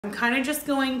I'm kind of just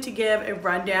going to give a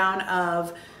rundown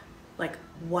of like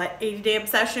what 80-day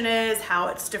obsession is, how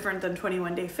it's different than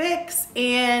 21-day fix,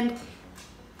 and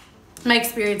my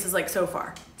experiences like so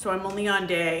far. So I'm only on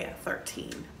day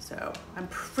 13, so I'm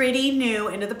pretty new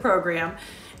into the program.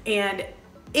 And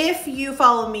if you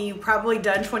follow me, you've probably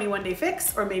done 21-day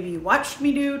fix, or maybe you watched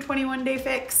me do 21-day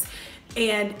fix,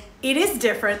 and it is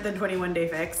different than 21-day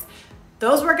fix.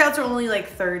 Those workouts are only like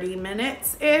 30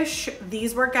 minutes-ish.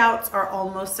 These workouts are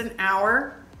almost an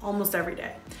hour, almost every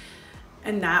day.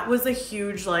 And that was a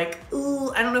huge like,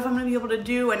 ooh, I don't know if I'm gonna be able to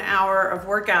do an hour of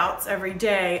workouts every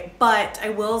day, but I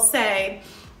will say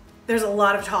there's a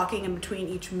lot of talking in between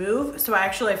each move. So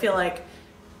I feel like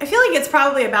it's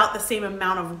probably about the same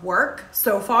amount of work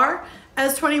so far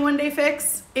as 21-day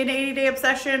fix in 80-day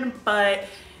obsession, but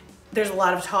there's a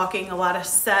lot of talking, a lot of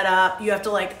setup. You have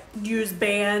to like use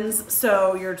bands.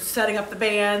 So you're setting up the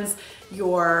bands,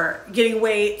 you're getting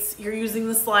weights, you're using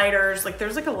the sliders. Like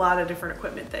there's like a lot of different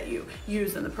equipment that you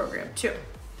use in the program too.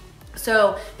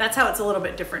 So that's how it's a little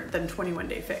bit different than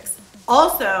 21-day fix.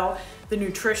 Also, the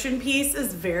nutrition piece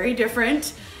is very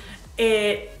different.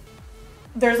 There's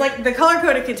like the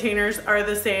color-coded containers are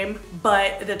the same,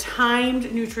 but the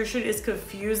timed nutrition is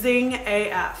confusing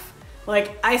AF.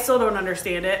 Like, I still don't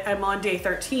understand it. I'm on day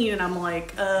 13 and I'm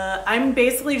like, I'm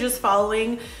basically just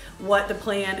following what the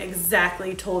plan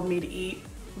exactly told me to eat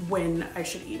when I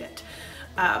should eat it.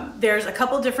 There's a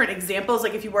couple different examples.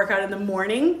 Like if you work out in the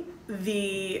morning,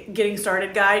 the getting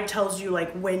started guide tells you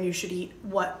like when you should eat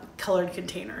what colored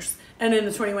containers. And in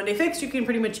the 21-day fix, you can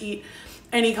pretty much eat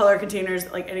any color containers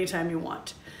like anytime you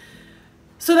want.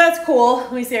 So that's cool.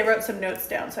 Let me see, I wrote some notes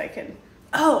down so I can,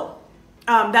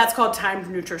 that's called timed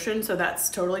nutrition, so that's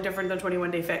totally different than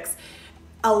 21-day fix.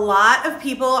 A lot of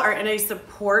people are in a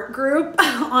support group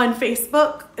on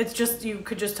Facebook. It's just, you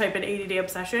could just type in 80-day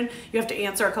obsession. You have to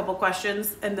answer a couple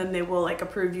questions and then they will like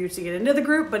approve you to get into the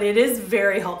group, but it is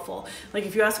very helpful. Like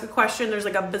if you ask a question, there's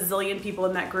like a bazillion people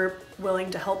in that group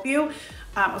willing to help you.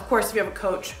 Of course, if you have a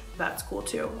coach, that's cool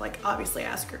too. Like obviously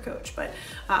ask your coach, but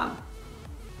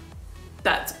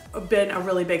that's been a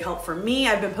really big help for me.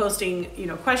 I've been posting,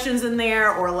 questions in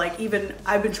there, or like even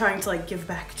I've been trying to like give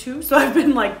back too. So I've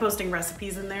been like posting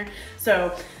recipes in there.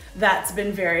 So that's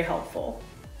been very helpful.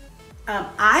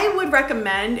 I would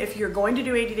recommend if you're going to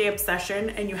do 80-day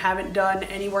obsession and you haven't done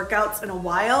any workouts in a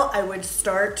while, I would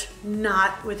start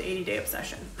not with 80-day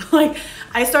obsession. Like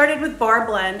I started with bar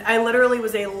blend. I literally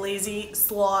was a lazy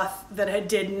sloth that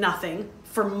did nothing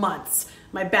for months.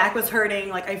 My back was hurting.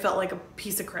 Like I felt like a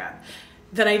piece of crap.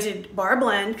 Then I did bar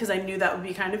blend because I knew that would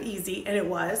be kind of easy, and it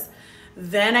was.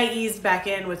 Then I eased back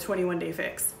in with 21-day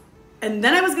fix. And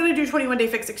then I was gonna do 21-day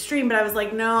fix extreme, but I was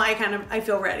like, no, I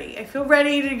feel ready. I feel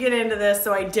ready to get into this.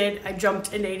 So I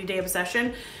jumped into 80-day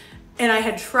obsession. And I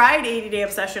had tried 80-day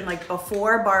obsession like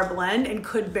before bar blend and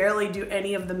could barely do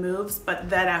any of the moves. But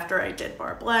then after I did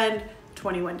bar blend,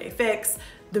 21-day fix,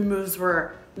 the moves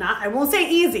were not, I won't say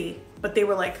easy, but they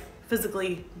were like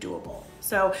physically doable.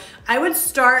 So I would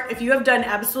start, if you have done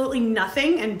absolutely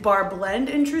nothing and bar blend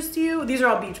interests you, these are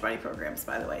all Beachbody programs,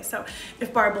 by the way. So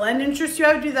if bar blend interests you,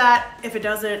 I would do that. If it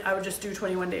doesn't, I would just do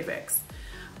 21-day fix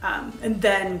and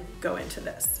then go into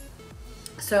this.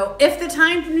 So if the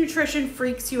timed nutrition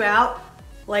freaks you out,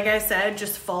 like I said,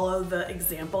 just follow the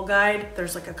example guide.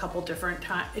 There's like a couple different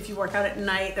times. If you work out at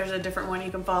night, there's a different one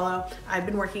you can follow. I've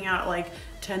been working out at like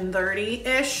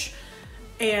 10:30-ish.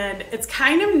 And it's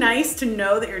kind of nice to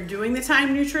know that you're doing the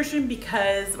timed nutrition,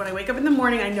 because when I wake up in the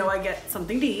morning, I know I get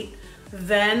something to eat.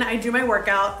 Then I do my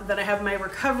workout, then I have my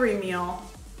recovery meal.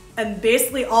 And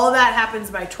basically all of that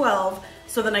happens by 12.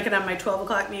 So then I can have my 12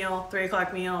 o'clock meal, 3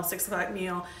 o'clock meal, 6 o'clock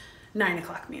meal, 9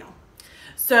 o'clock meal.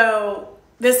 So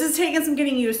this is taking some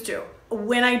getting used to.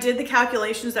 When I did the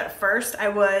calculations at first, I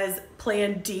was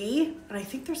plan D, and I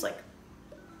think there's like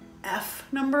F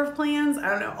number of plans. I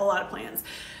don't know, a lot of plans.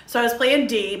 So I was plan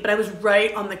D, but I was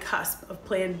right on the cusp of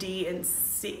plan D and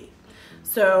C.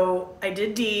 So I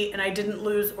did D and I didn't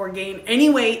lose or gain any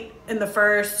weight in the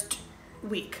first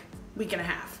week and a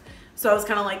half. So I was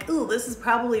kind of like, ooh, this is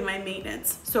probably my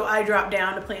maintenance. So I dropped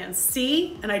down to plan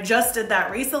C, and I just did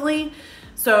that recently.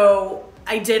 So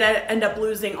I did end up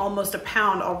losing almost a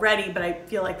pound already, but I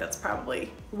feel like that's probably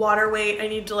water weight. I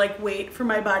need to like wait for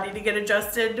my body to get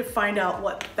adjusted to find out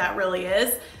what that really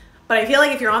is. But I feel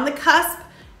like if you're on the cusp,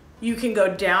 you can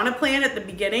go down a plan at the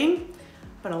beginning,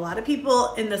 but a lot of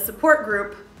people in the support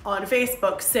group on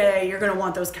Facebook say you're gonna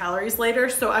want those calories later.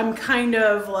 So I'm kind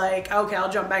of like, okay,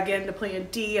 I'll jump back into plan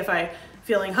D if I'm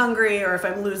feeling hungry or if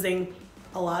I'm losing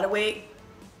a lot of weight,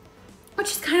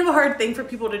 which is kind of a hard thing for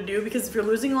people to do, because if you're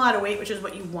losing a lot of weight, which is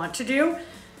what you want to do,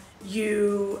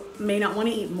 you may not want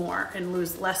to eat more and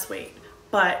lose less weight,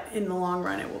 but in the long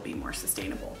run, it will be more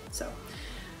sustainable. So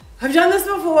I've done this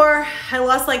before. I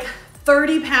lost like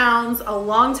 30 pounds a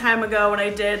long time ago when I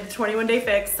did the 21-day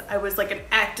fix. I was like an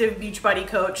active Beachbody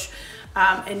coach.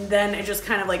 And then it just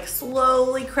kind of like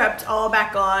slowly crept all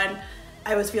back on.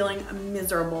 I was feeling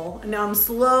miserable. And now I'm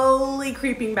slowly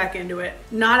creeping back into it.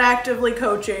 Not actively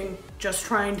coaching, just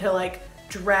trying to like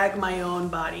drag my own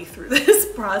body through this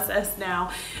process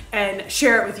now and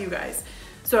share it with you guys.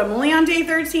 So I'm only on day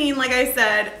 13, like I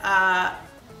said.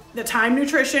 The time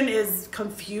nutrition is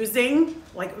confusing,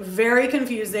 like very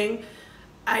confusing.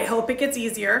 I hope it gets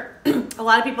easier. A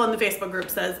lot of people in the Facebook group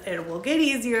says it will get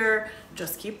easier,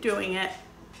 just keep doing it.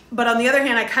 But on the other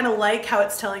hand, I kind of like how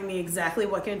it's telling me exactly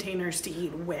what containers to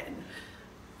eat when.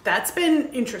 That's been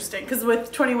interesting, because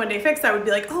with 21-day fix, I would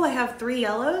be like, oh, I have 3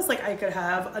 yellows. Like I could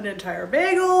have an entire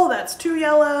bagel, that's 2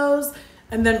 yellows.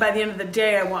 And then by the end of the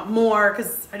day, I want more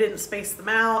because I didn't space them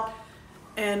out.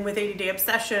 And with 80-day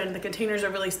obsession, the containers are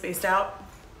really spaced out,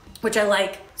 which I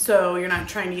like. So you're not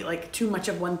trying to eat like too much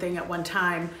of one thing at one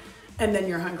time and then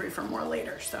you're hungry for more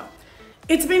later. So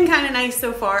it's been kind of nice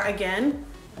so far. Again,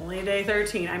 only day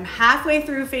 13. I'm halfway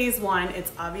through phase 1.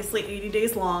 It's obviously 80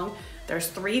 days long. There's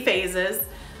 3 phases.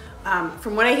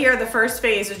 From what I hear, the first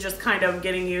phase is just kind of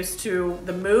getting used to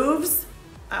the moves.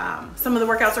 Some of the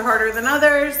workouts are harder than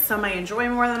others. Some I enjoy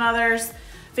more than others.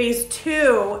 Phase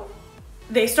 2,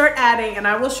 they start adding, and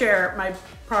I will share my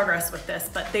progress with this,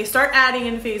 but they start adding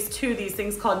in phase 2 these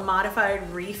things called modified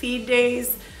refeed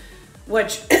days,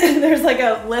 which there's like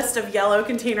a list of yellow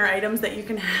container items that you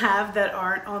can have that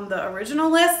aren't on the original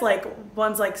list. Like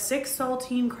one's like 6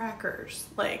 saltine crackers.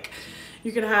 Like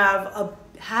you can have a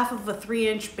half of a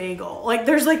 3-inch bagel. Like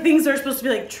there's like things that are supposed to be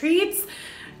like treats,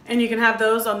 and you can have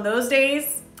those on those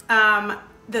days.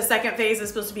 The second phase is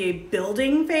supposed to be a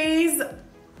building phase.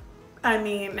 I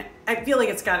mean, I feel like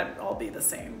it's gotta all be the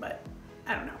same, but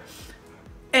I don't know.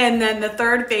 And then the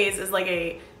third phase is like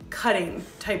a cutting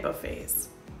type of phase.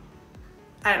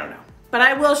 I don't know. But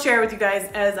I will share with you guys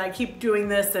as I keep doing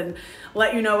this and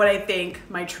let you know what I think,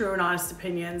 my true and honest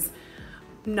opinions.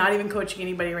 I'm not even coaching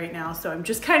anybody right now, so I'm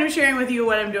just kind of sharing with you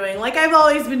what I'm doing, like I've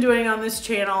always been doing on this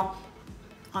channel,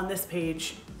 on this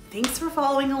page. Thanks for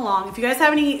following along. If you guys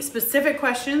have any specific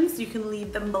questions, you can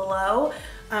leave them below,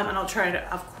 and I'll try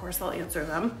to, of course, I'll answer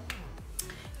them.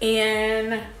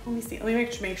 And let me see, let me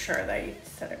make sure that I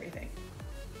said everything.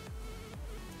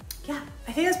 Yeah,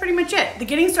 I think that's pretty much it. The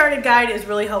getting started guide is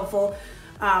really helpful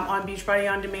on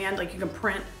Beachbody On Demand. Like you can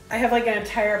print, I have like an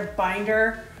entire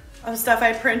binder of stuff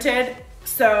I printed.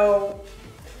 So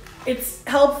it's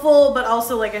helpful, but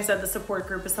also, like I said, the support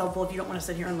group is helpful. If you don't want to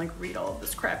sit here and like read all of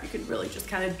this crap, you can really just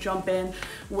kind of jump in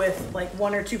with like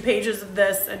 1 or 2 pages of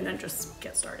this and then just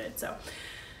get started. So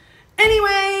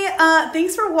anyway,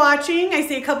 thanks for watching. I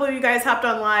see a couple of you guys hopped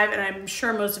on live, and I'm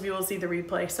sure most of you will see the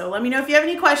replay. So let me know if you have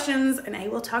any questions, and I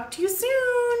will talk to you soon.